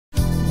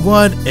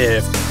What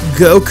if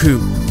Goku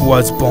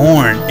was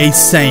born a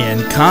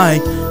Saiyan Kai?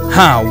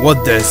 How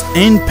would this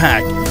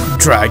impact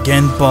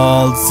Dragon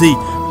Ball Z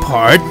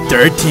Part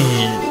 13?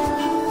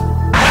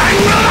 I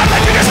will not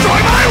let you destroy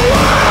my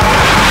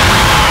world!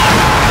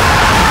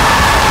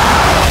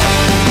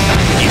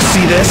 You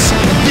see this?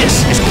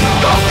 This is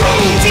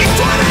Goku's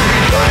eternity!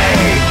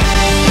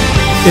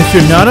 If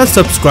you're not a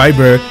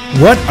subscriber,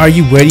 what are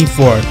you waiting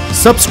for?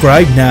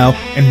 Subscribe now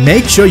and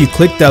make sure you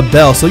click that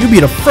bell so you'll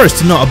be the first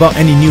to know about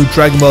any new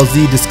Dragon Ball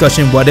Z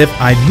discussion what if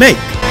I make.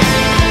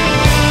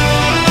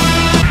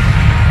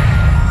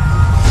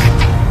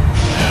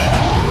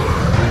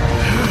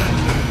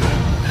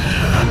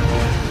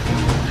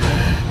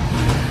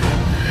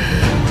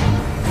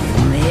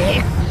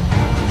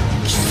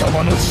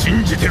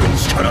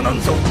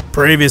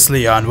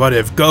 Previously on What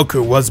If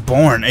Goku Was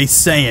Born a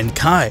Saiyan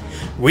Kai,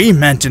 we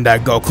mentioned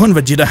that Goku and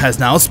Vegeta has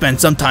now spent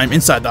some time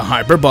inside the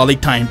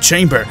hyperbolic time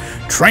chamber,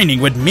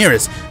 training with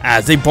mirrors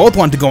as they both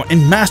want to go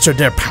and master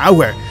their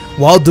power.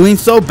 While doing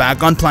so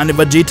back on planet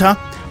Vegeta,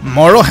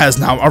 Moro has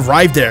now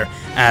arrived there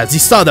as he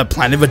saw that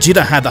planet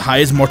Vegeta had the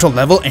highest mortal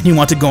level and he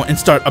wanted to go and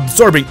start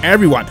absorbing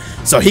everyone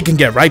so he can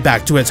get right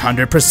back to his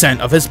 100%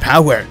 of his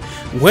power.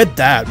 With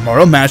that,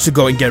 Moro managed to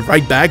go and get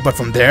right back, but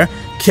from there,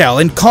 Kel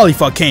and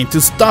Caulifla came to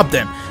stop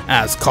them,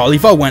 as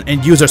Caulifla went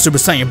and used her Super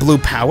Saiyan Blue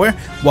power,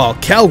 while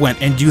Kel went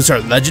and used her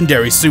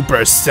legendary Super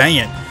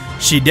Saiyan.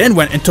 She then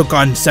went and took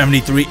on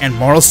 73, and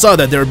Moro saw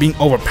that they were being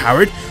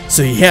overpowered,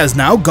 so he has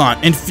now gone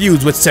and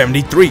fused with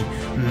 73,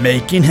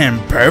 making him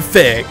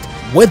perfect.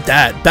 With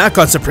that, back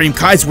on Supreme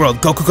Kai's world,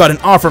 Goku got an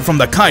offer from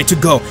the Kai to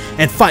go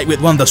and fight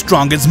with one of the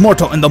strongest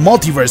mortal in the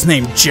multiverse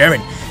named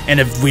Jiren. And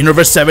if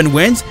Universe 7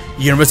 wins,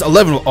 Universe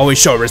 11 will always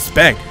show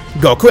respect.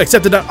 Goku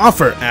accepted that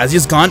offer as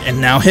he's gone, and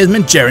now him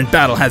and Jiren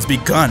battle has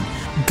begun.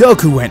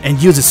 Goku went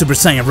and used his Super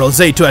Saiyan Rose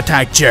to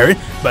attack Jiren,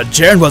 but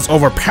Jiren was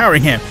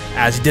overpowering him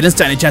as he didn't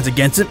stand a chance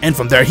against him, and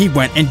from there he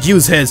went and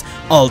used his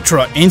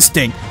Ultra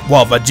Instinct,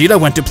 while Vegeta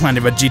went to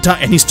planet Vegeta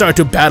and he started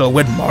to battle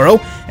with Moro,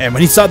 and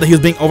when he saw that he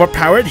was being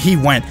overpowered, he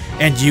went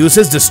and used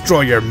his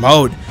Destroyer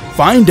mode.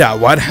 Find out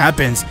what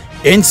happens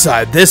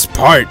inside this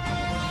part.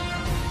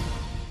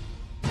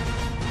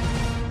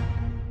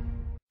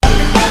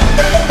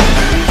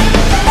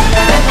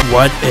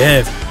 What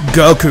if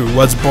Goku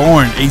was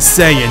born a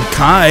Saiyan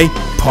Kai?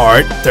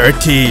 Part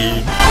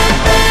 13.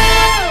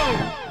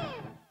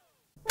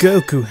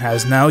 Goku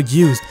has now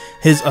used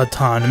his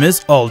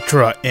autonomous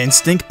Ultra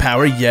Instinct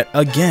power yet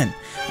again,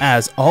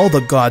 as all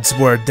the gods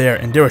were there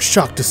and they were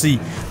shocked to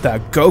see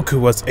that Goku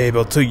was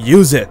able to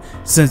use it,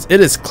 since it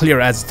is clear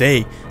as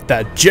day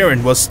that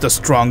Jiren was the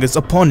strongest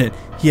opponent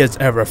he has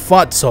ever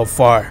fought so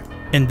far,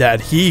 and that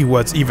he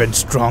was even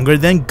stronger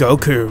than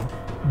Goku.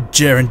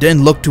 Jiren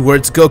then looked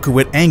towards Goku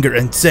with anger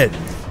and said,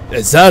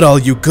 "Is that all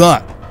you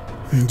got?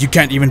 You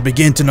can't even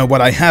begin to know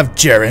what I have,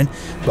 Jiren,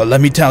 but let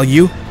me tell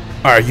you,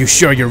 are you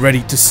sure you're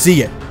ready to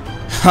see it?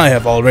 I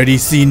have already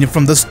seen it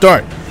from the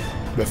start."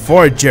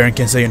 Before Jiren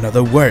can say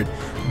another word,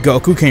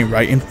 Goku came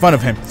right in front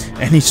of him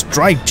and he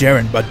struck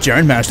Jiren, but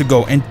Jiren managed to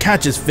go and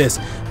catch his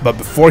fist, but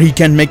before he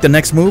can make the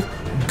next move,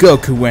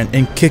 Goku went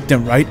and kicked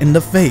him right in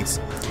the face.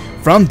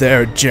 From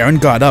there, Jiren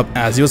got up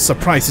as he was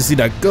surprised to see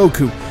that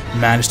Goku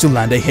managed to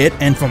land a hit,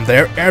 and from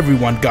there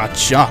everyone got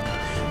shocked,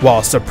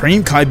 while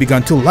Supreme Kai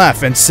began to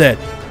laugh and said,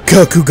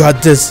 "Goku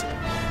got this."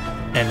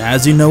 And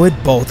as you know it,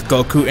 both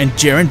Goku and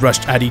Jiren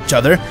rushed at each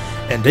other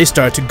and they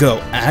started to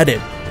go at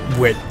it.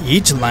 With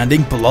each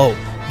landing blow,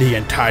 the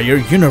entire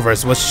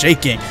universe was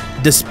shaking,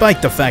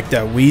 despite the fact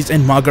that Whis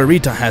and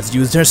Margarita has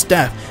used their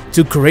staff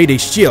to create a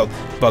shield,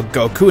 but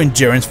Goku and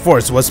Jiren's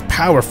force was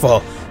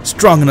powerful,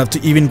 strong enough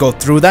to even go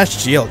through that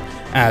shield,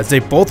 as they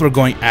both were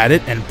going at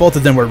it and both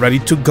of them were ready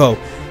to go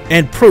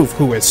and prove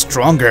who is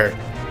stronger.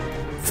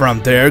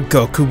 From there,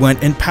 Goku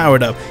went and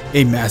powered up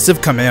a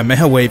massive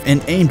Kamehameha wave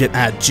and aimed it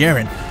at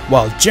Jiren,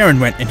 while Jiren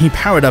went and he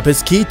powered up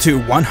his ki to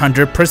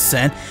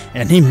 100%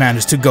 and he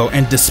managed to go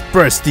and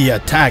disperse the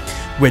attack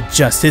with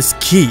just his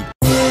ki.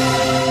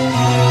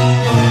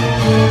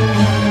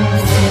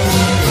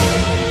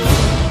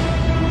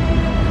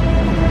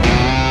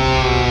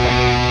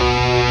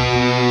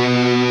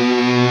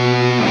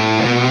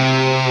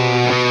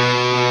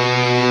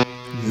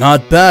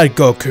 Not bad,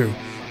 Goku,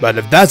 but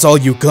if that's all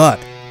you got,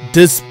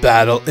 this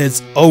battle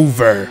is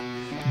over.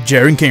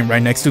 Jiren came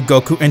right next to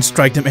Goku and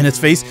struck him in his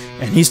face,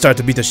 and he started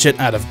to beat the shit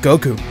out of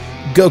Goku.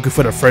 Goku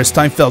for the first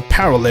time felt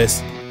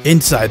powerless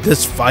inside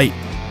this fight,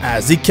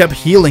 as he kept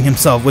healing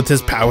himself with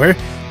his power,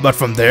 but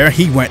from there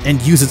he went and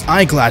used his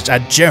eyeglass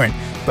at Jiren,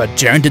 but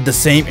Jiren did the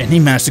same and he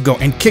managed to go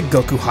and kick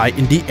Goku high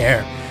in the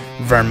air.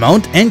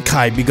 Vermont and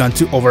Kai began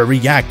to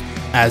overreact,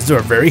 as they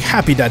were very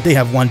happy that they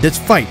have won this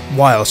fight,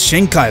 while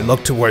Shinkai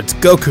looked towards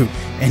Goku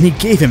and he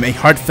gave him a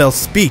heartfelt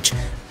speech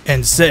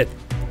and said,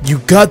 "You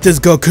got this,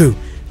 Goku.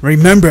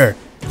 Remember,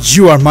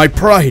 you are my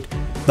pride.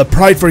 The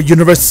pride for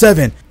Universe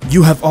 7.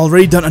 You have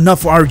already done enough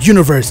for our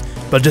universe,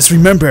 but just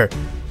remember,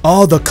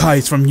 all the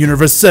Kais from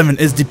Universe 7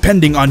 is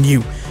depending on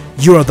you.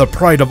 You are the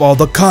pride of all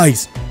the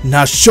Kais.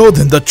 Now show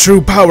them the true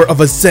power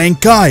of a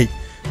Saiyan Kai."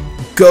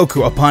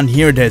 Goku, upon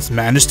hearing this,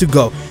 managed to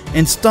go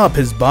and stop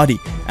his body,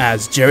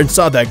 as Jiren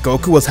saw that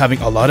Goku was having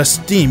a lot of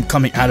steam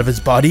coming out of his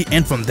body,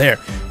 and from there,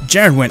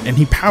 Jiren went and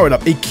he powered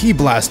up a ki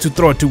blast to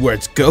throw it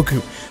towards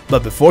Goku.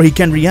 But before he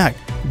can react,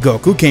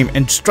 Goku came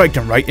and struck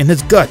him right in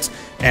his guts,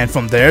 and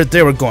from there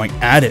they were going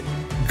at it.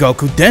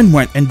 Goku then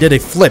went and did a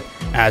flip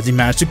as he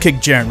managed to kick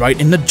Jiren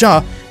right in the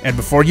jaw, and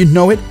before you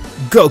know it,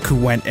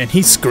 Goku went and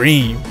he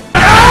screamed.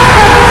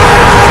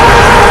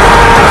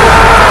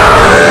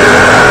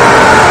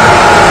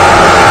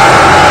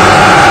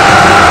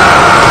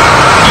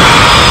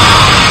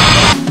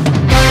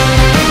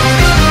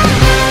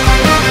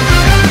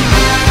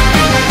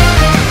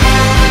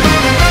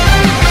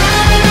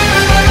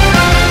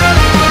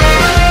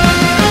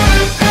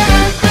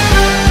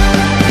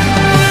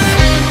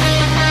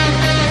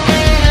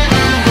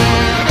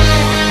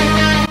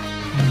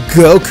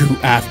 Goku,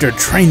 after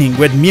training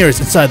with mirrors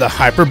inside the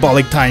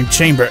hyperbolic time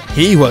chamber,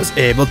 he was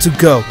able to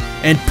go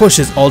and push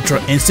his Ultra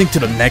Instinct to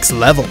the next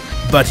level,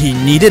 but he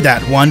needed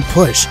that one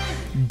push.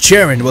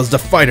 Jiren was the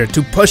fighter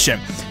to push him,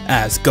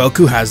 as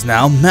Goku has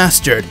now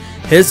mastered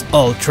his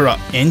Ultra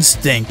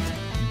Instinct.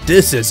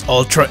 This is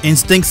Ultra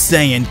Instinct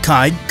Saiyan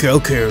Kai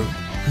Goku.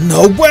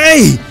 No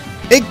way!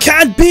 It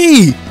can't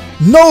be!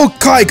 No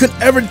Kai could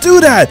ever do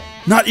that!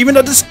 Not even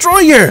a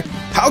destroyer!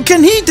 How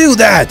can he do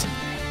that?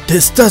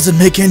 This doesn't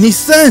make any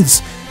sense!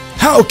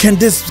 How can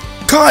this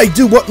Kai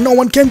do what no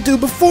one can do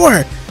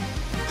before?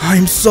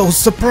 I'm so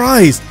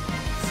surprised!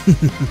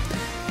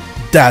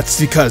 That's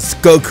because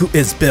Goku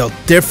is built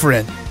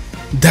different.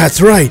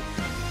 That's right,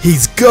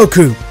 he's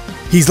Goku.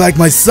 He's like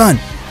my son.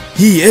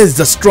 He is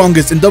the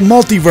strongest in the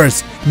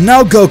multiverse.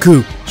 Now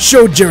Goku,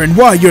 show Jiren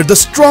why you're the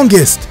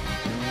strongest!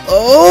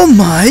 Oh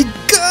my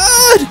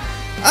god!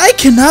 I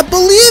cannot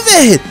believe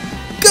it!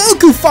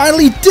 Goku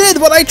finally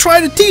did what I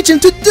tried to teach him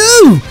to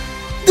do!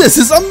 This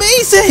is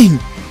amazing!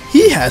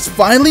 He has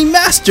finally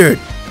mastered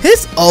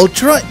his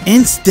Ultra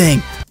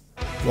Instinct.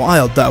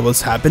 While that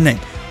was happening,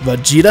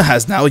 Vegeta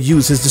has now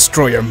used his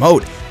Destroyer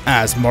mode,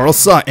 as Moro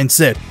saw and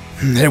said,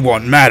 "It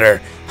won't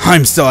matter.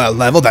 I'm still at a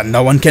level that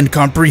no one can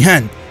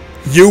comprehend."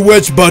 "You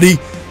witch, buddy!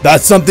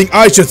 That's something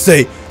I should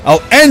say!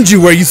 I'll end you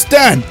where you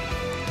stand!"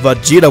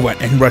 Vegeta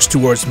went and rushed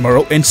towards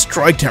Moro and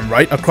struck him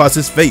right across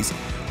his face.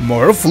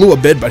 Moro flew a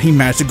bit, but he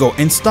managed to go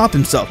and stop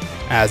himself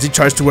as he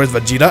charged towards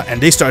Vegeta,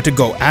 and they started to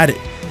go at it.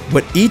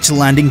 With each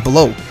landing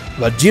blow,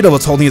 Vegeta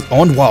was holding his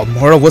own while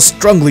Moro was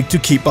struggling to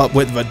keep up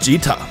with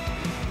Vegeta.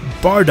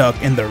 Bardock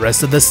and the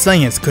rest of the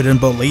Saiyans couldn't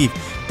believe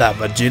that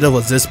Vegeta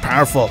was this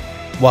powerful,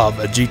 while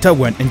Vegeta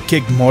went and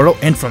kicked Moro,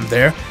 and from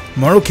there,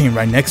 Moro came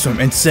right next to him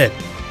and said,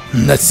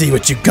 "Let's see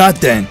what you got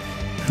then.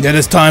 It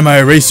is time I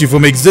erase you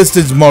from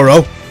existence,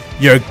 Moro.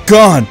 You're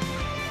gone."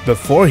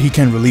 Before he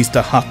can release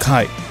the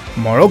Hakai,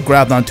 Moro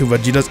grabbed onto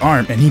Vegeta's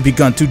arm and he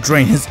began to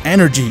drain his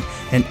energy,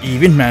 and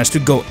even managed to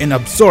go and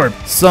absorb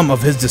some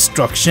of his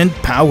destruction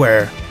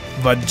power.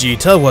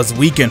 Vegeta was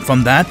weakened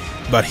from that,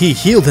 but he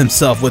healed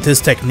himself with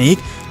his technique,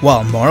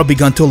 while Moro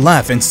began to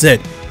laugh and said,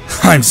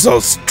 "I'm so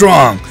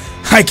strong!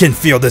 I can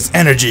feel this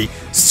energy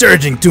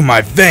surging through my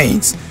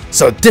veins!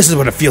 So this is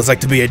what it feels like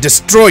to be a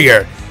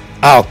destroyer!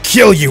 I'll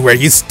kill you where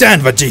you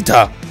stand,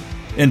 Vegeta!"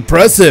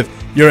 "Impressive!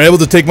 You're able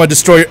to take my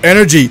destroyer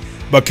energy,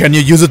 but can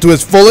you use it to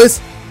its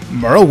fullest?"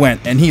 Moro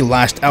went and he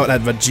lashed out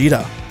at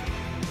Vegeta,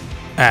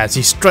 as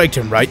he struck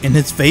him right in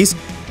his face,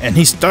 and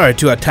he started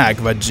to attack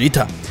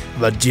Vegeta.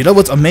 Vegeta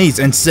was amazed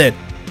and said,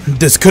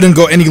 "This couldn't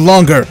go any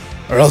longer,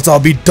 or else I'll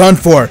be done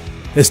for.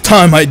 It's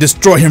time I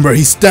destroy him where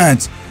he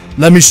stands.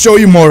 Let me show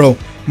you, Moro,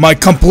 my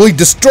complete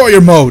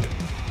destroyer mode."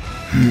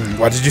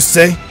 What did you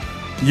say?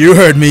 You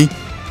heard me.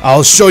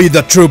 I'll show you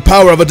the true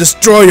power of a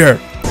destroyer.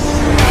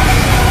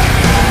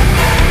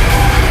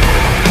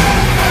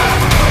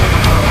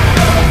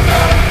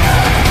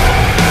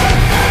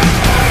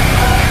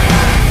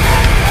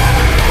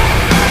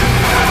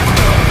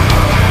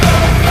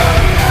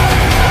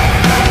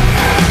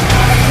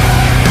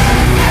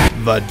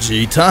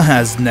 Vegeta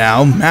has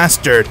now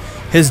mastered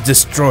his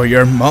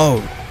destroyer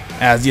mode,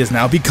 as he has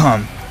now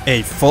become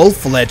a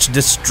full-fledged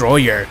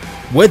destroyer.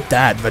 With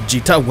that,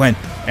 Vegeta went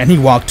and he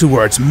walked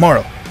towards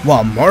Moro,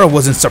 while Moro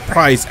wasn't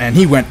surprised, and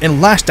he went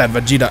and lashed at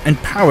Vegeta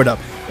and powered up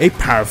a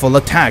powerful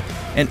attack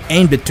and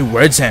aimed it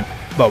towards him.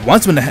 But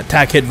once when the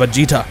attack hit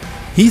Vegeta,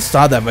 he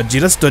saw that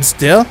Vegeta stood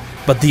still,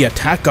 but the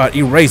attack got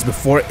erased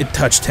before it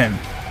touched him.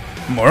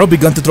 Moro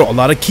began to throw a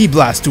lot of ki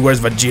blasts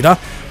towards Vegeta,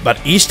 but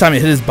each time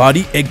it hit his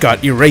body, it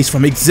got erased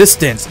from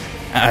existence,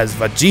 as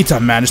Vegeta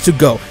managed to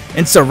go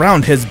and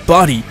surround his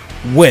body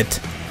with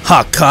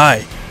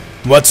Hakai.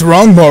 "What's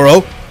wrong,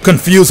 Moro?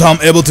 Confused how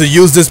I'm able to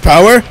use this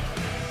power?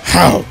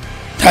 How?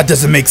 That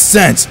doesn't make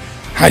sense.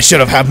 I should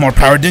have had more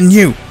power than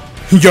you.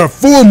 You're a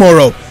fool,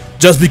 Moro.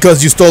 Just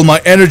because you stole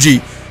my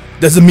energy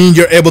doesn't mean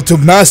you're able to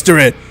master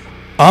it.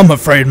 I'm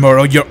afraid,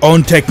 Moro, your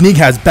own technique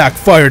has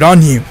backfired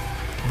on you."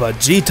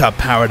 Vegeta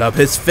powered up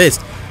his fist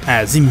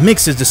as he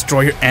mixed his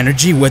destroyer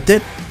energy with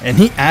it, and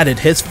he added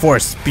his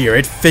Force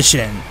Spirit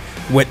Fission.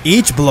 With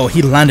each blow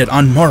he landed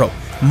on Moro,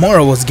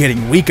 Moro was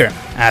getting weaker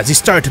as he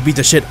started to beat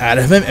the shit out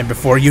of him, and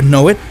before you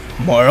know it,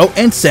 Moro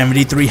and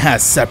 73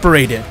 has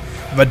separated.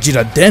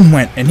 Vegeta then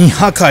went and he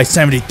Hakai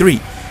 73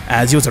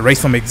 as he was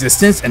erased from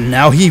existence, and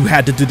now he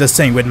had to do the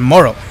same with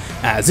Moro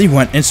as he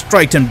went and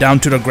struck him down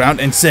to the ground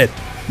and said,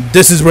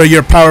 "This is where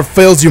your power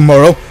fails you,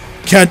 Moro.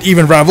 Can't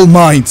even ravel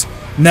minds.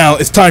 Now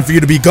it's time for you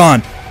to be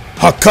gone.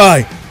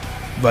 Hakai!"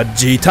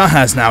 Vegeta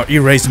has now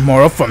erased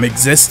Moro from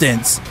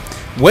existence.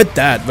 With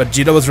that,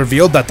 Vegeta was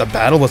revealed that the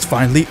battle was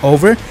finally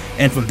over,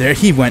 and from there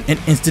he went in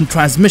instant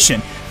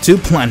transmission to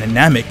Planet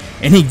Namek,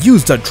 and he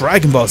used the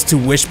Dragon Balls to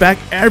wish back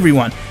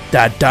everyone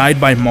that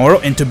died by Moro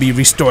and to be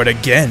restored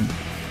again.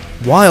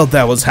 While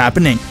that was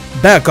happening,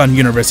 back on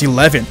Universe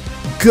 11,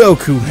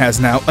 Goku has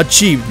now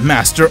achieved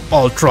Master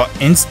Ultra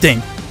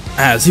Instinct,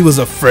 as he was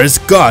the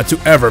first god to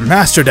ever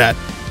master that,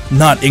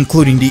 not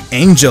including the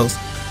angels.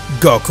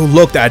 Goku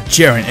looked at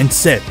Jiren and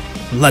said,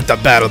 "Let the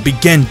battle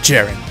begin,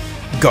 Jiren."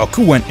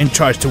 Goku went and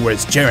charged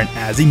towards Jiren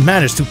as he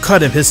managed to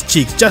cut him his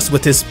cheeks just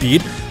with his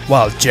speed,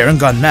 while Jiren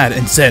got mad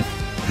and said,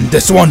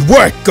 "This won't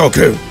work,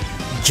 Goku!"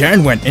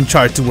 Jiren went and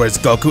charged towards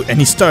Goku and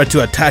he started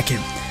to attack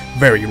him,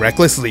 very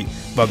recklessly,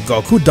 but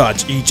Goku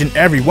dodged each and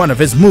every one of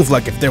his moves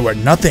like if they were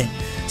nothing.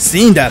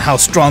 Seeing that how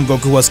strong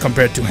Goku was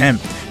compared to him,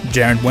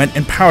 Jiren went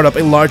and powered up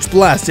a large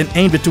blast and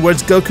aimed it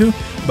towards Goku,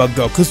 but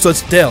Goku stood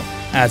still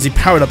as he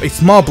powered up a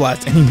small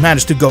blast and he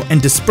managed to go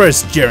and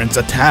disperse Jiren's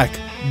attack.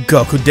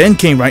 Goku then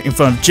came right in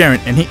front of Jiren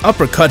and he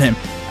uppercut him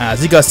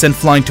as he got sent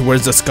flying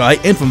towards the sky,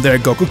 and from there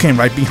Goku came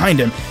right behind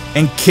him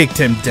and kicked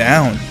him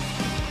down.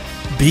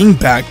 Being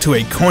back to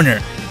a corner,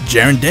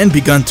 Jiren then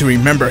began to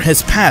remember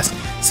his past,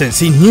 since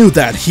he knew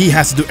that he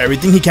has to do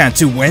everything he can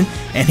to win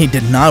and he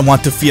did not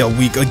want to feel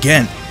weak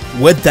again.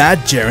 With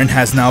that, Jiren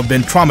has now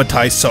been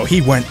traumatized, so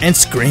he went and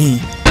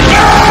screamed.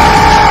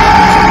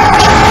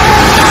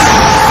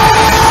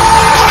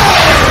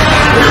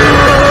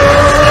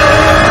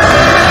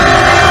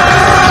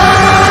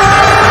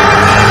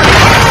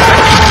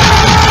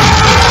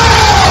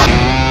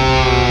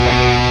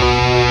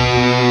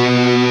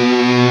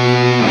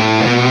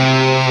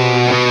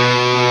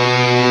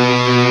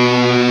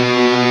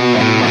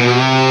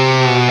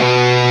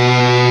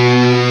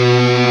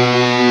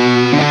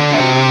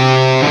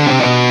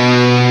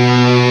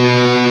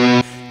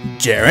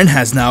 Jiren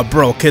has now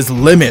broke his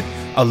limit,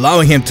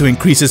 allowing him to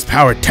increase his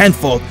power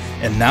tenfold,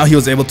 and now he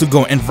was able to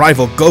go and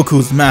rival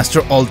Goku's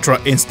Master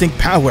Ultra Instinct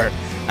power,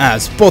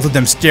 as both of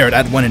them stared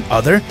at one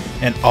another,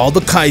 and all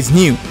the Kais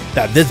knew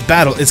that this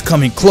battle is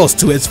coming close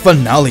to its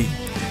finale.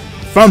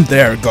 From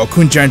there,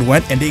 Goku and Jiren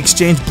went and they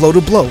exchanged blow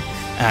to blow,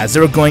 as they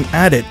were going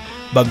at it,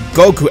 but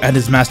Goku and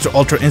his Master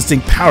Ultra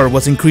Instinct power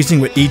was increasing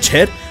with each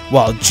hit,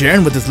 while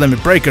Jiren with his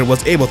limit breaker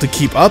was able to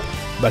keep up,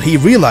 but he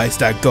realized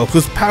that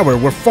Goku's power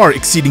were far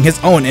exceeding his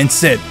own and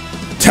said,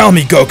 "Tell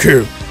me,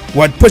 Goku,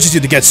 what pushes you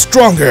to get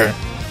stronger?"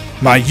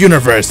 "My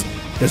universe,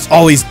 there's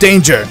always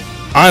danger.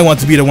 I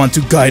want to be the one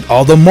to guide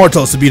all the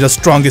mortals to be the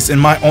strongest in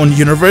my own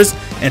universe,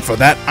 and for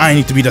that I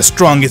need to be the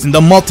strongest in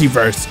the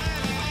multiverse."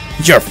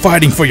 "You're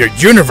fighting for your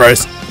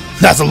universe?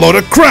 That's a load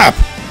of crap!"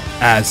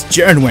 As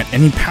Jiren went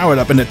and he powered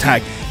up an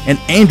attack and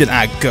aimed it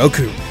at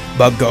Goku,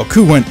 but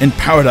Goku went and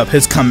powered up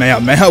his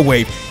Kamehameha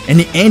wave and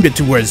he aimed it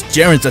towards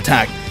Jiren's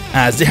attack,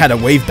 as they had a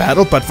wave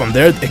battle, but from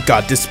there it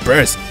got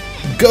dispersed.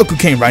 Goku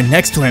came right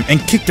next to him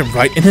and kicked him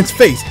right in his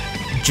face.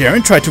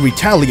 Jiren tried to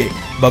retaliate,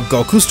 but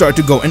Goku started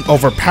to go and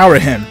overpower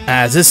him,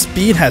 as his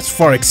speed has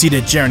far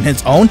exceeded Jiren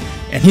his own,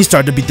 and he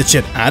started to beat the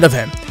shit out of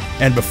him.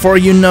 And before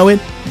you know it,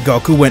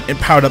 Goku went and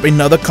powered up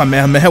another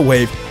Kamehameha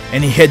wave,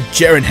 and he hit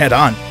Jiren head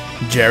on.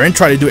 Jiren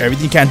tried to do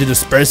everything he can to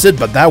disperse it,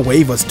 but that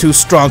wave was too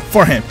strong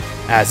for him,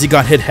 as he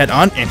got hit head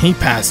on and he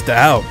passed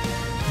out.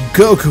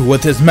 Goku,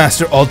 with his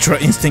Master Ultra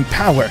Instinct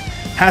power,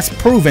 has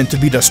proven to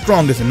be the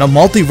strongest in the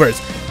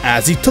multiverse,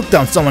 as he took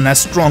down someone as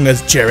strong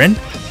as Jiren,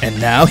 and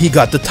now he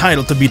got the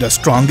title to be the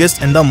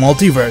strongest in the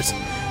multiverse.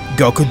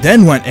 Goku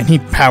then went and he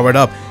powered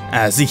up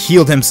as he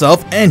healed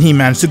himself, and he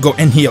managed to go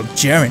and heal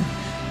Jiren.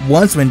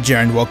 Once when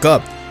Jiren woke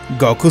up,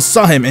 Goku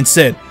saw him and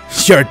said,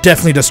 "You're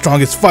definitely the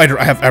strongest fighter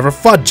I have ever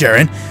fought,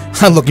 Jiren.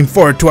 I'm looking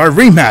forward to our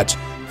rematch."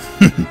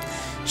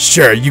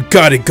 "Sure, you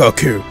got it,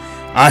 Goku.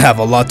 I have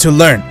a lot to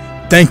learn.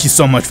 Thank you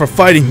so much for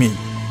fighting me."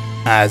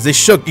 As they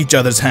shook each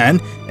other's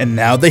hand, and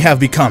now they have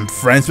become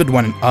friends with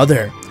one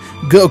another.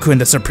 Goku and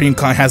the Supreme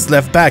Kai has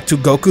left back to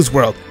Goku's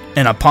world,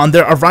 and upon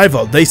their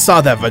arrival, they saw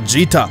that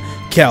Vegeta,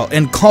 Kel,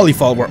 and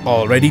Caulifla were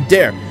already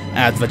there,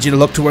 as Vegeta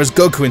looked towards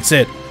Goku and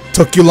said,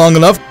 "Took you long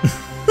enough?"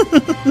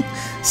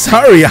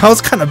 "Sorry, I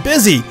was kinda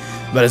busy,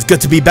 but it's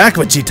good to be back,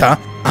 Vegeta.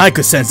 I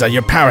could sense that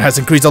your power has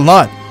increased a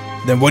lot."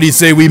 "Then what do you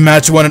say we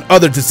match one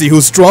another to see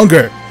who's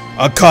stronger?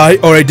 A Kai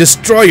or a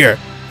Destroyer?"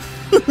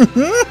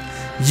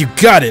 "You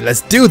got it,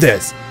 let's do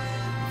this."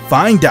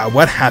 Find out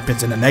what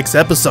happens in the next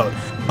episode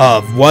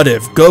of What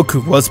If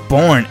Goku Was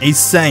Born a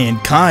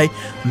Saiyan Kai.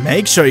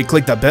 Make sure you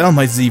click that bell,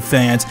 my Z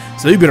fans,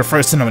 so you'll be the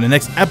first to know when the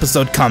next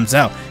episode comes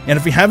out. And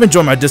if you haven't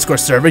joined my Discord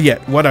server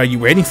yet, what are you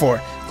waiting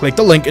for? Click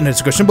the link in the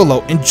description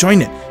below and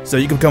join it, so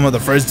you can become one of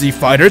the first Z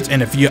Fighters.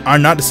 And if you are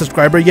not a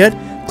subscriber yet,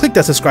 click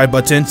that subscribe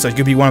button so you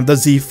can be one of the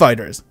Z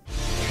Fighters.